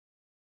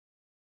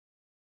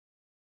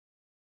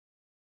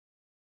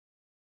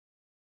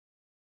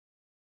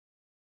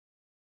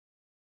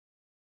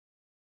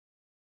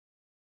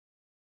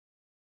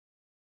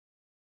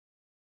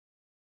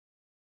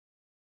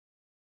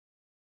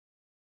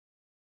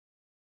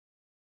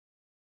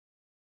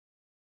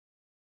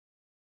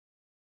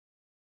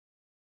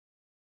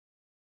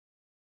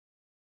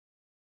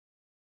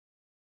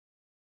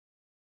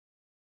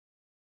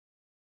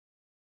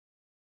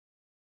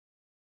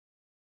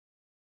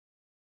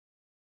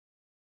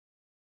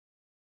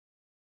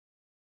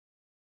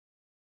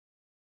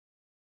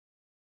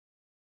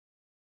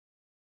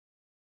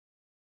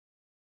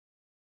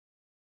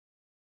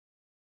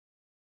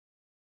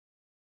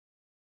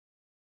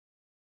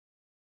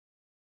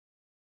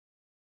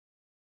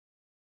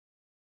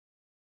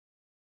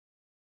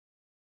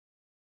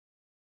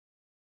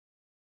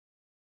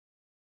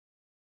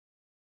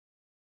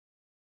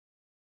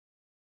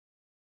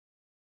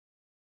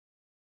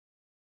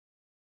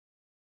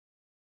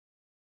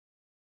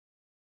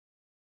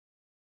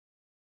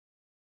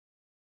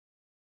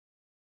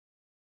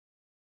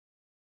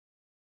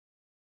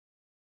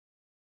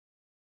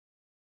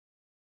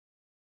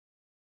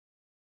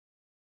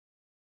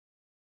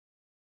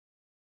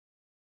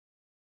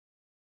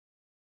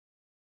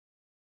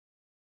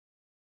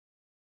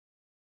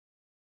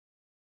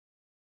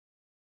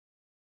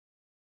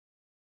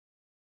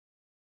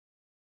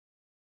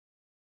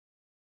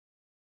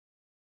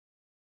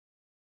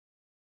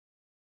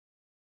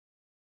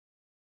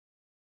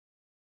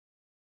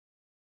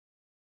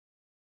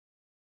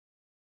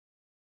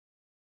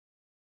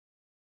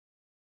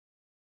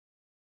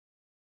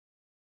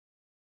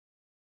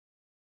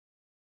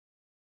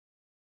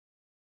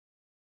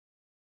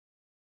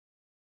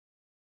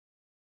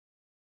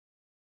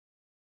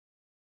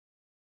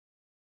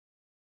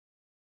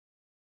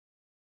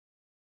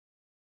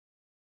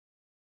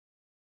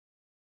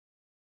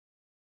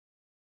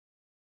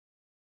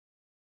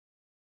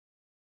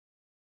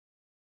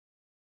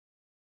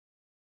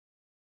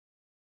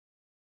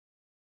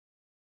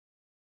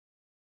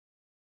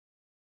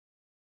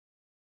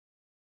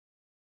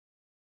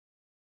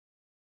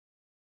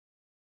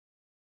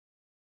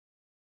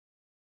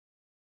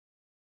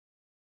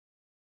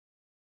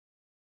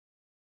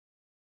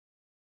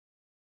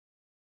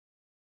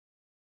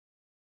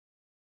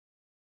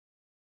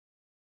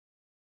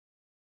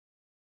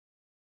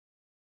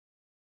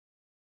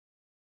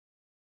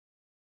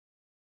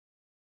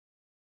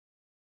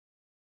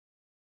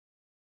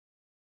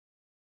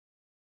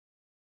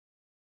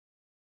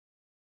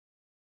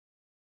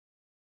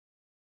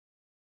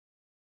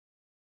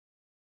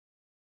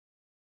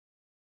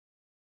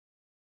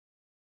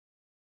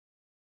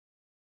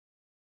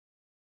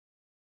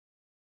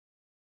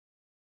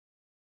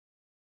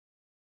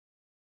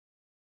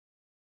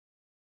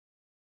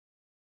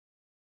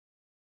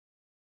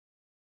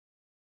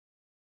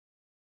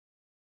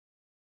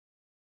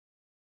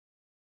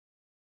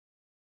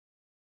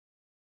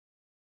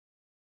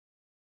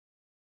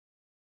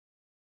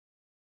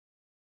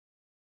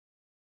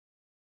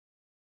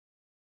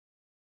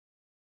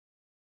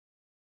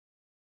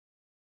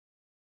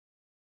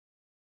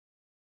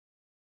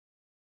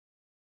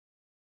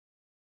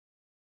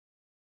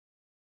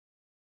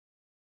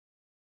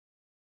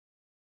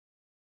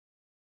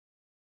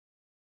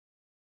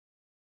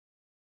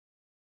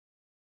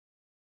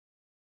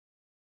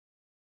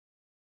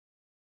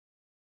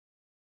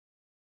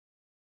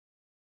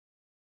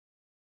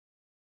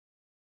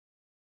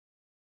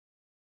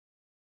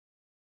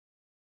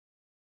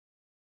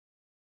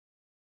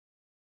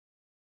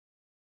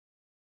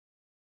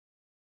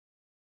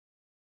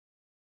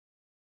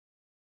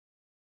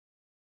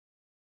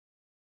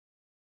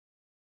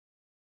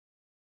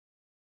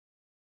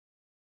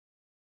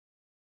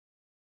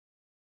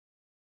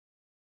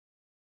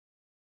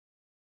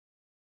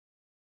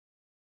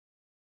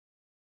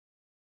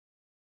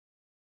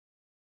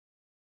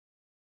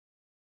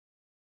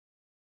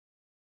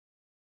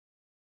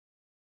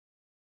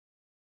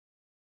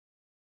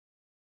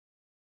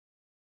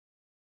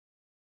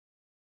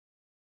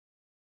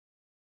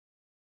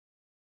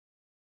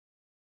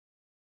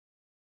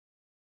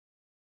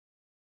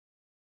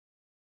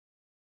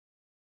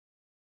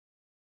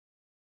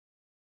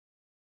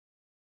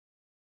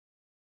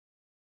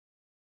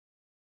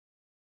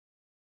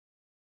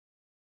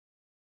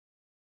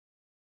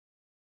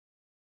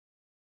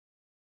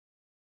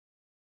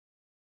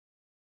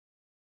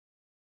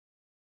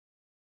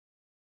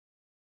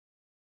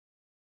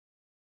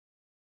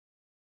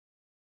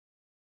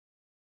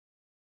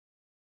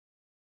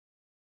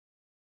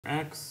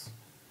x.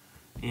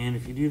 And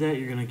if you do that,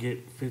 you're going to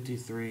get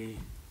 53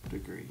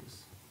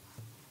 degrees.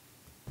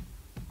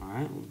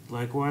 Alright,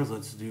 likewise,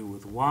 let's do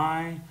with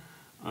y.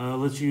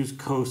 Let's use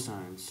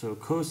cosine. So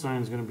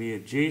cosine is going to be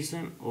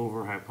adjacent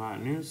over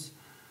hypotenuse.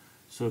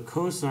 So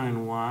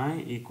cosine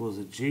y equals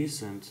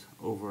adjacent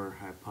over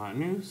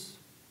hypotenuse.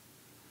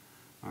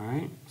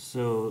 Alright,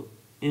 so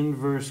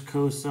inverse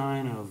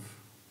cosine of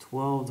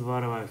 12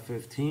 divided by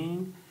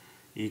 15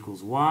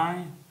 equals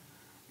y.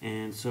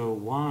 And so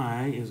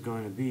y is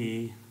going to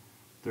be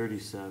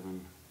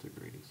 37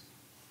 degrees.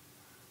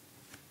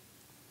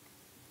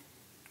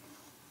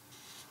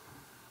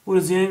 What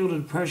is the angle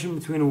of depression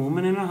between a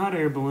woman and a hot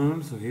air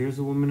balloon? So here's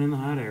the woman in the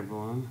hot air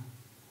balloon.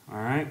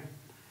 Alright.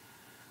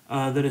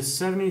 That is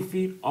 70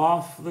 feet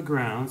off the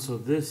ground. So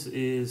this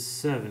is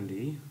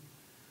 70.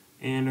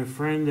 And a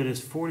friend that is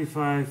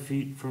 45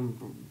 feet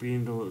from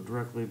being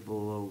directly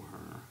below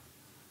her.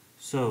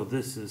 So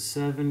this is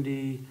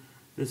 70.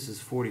 This is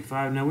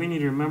 45. Now we need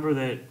to remember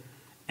that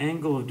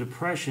angle of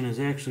depression is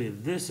actually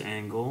this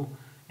angle,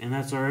 and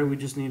that's alright. We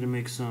just need to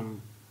make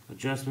some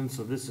adjustments.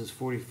 So this is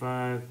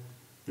 45,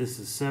 this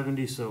is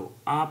 70, so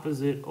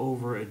opposite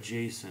over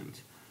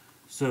adjacent.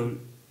 So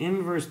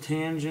inverse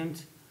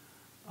tangent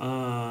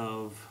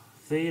of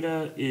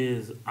theta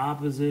is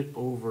opposite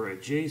over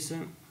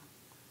adjacent.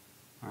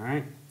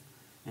 Alright,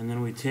 and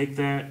then we take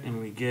that and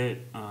we get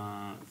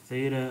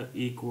theta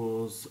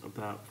equals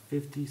about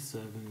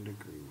 57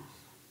 degrees.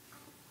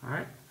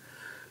 Alright.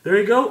 There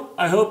you go.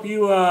 I hope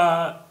you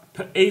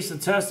aced the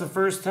test the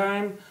first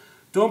time.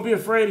 Don't be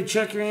afraid to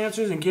check your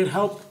answers and get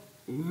help.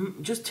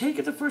 Just take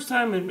it the first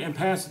time and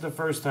pass it the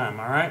first time,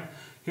 all right?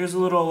 Here's a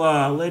little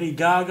Lady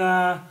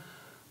Gaga,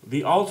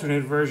 the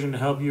alternate version to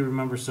help you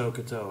remember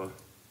SOHCAHTOA.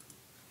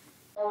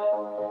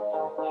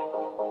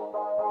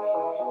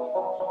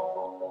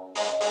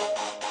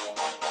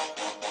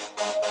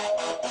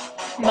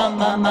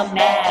 Mama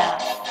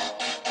math.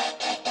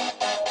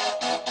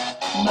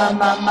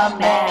 Mama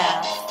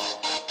math.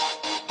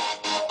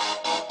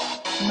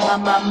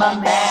 Mama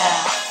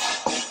math.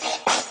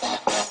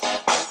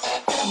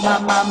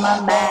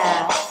 Mama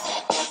math.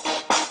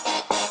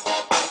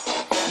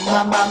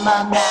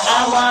 Mama math.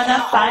 I wanna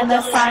find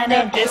the sine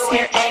of this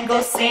here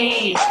angle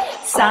C.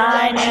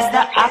 Sine is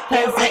the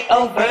opposite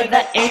over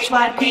the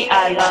HYP.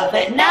 I love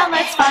it. Now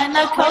let's find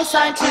the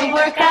cosine to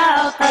work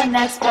out the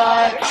next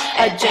part.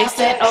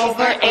 Adjacent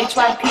over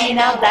HYP.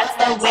 Now that's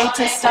the way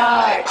to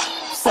start.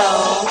 So,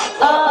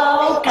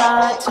 oh,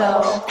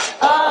 gato,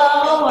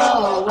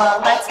 oh,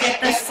 well, let's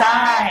get the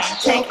sine,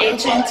 take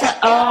H into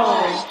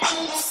O.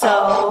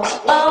 So,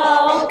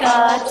 oh,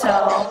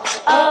 gato,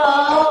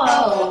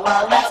 oh,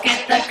 well, let's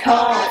get the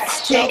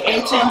cos, take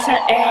H into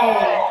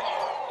A.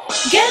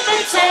 Get the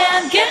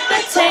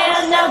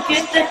tan, now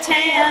get the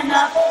tan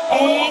of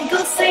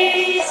angle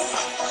C.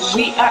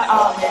 We are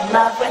all in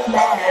love with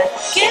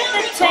math. Get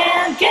the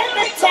tan,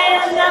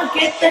 now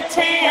get the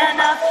tan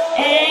of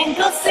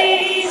angle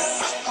C.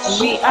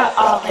 We are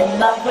all in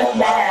love with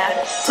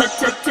math.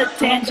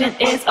 Tangent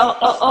is O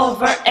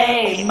over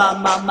A.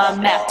 Mama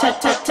math.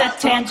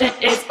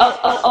 Tangent is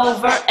O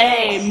over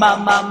A.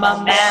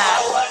 Mama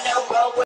math.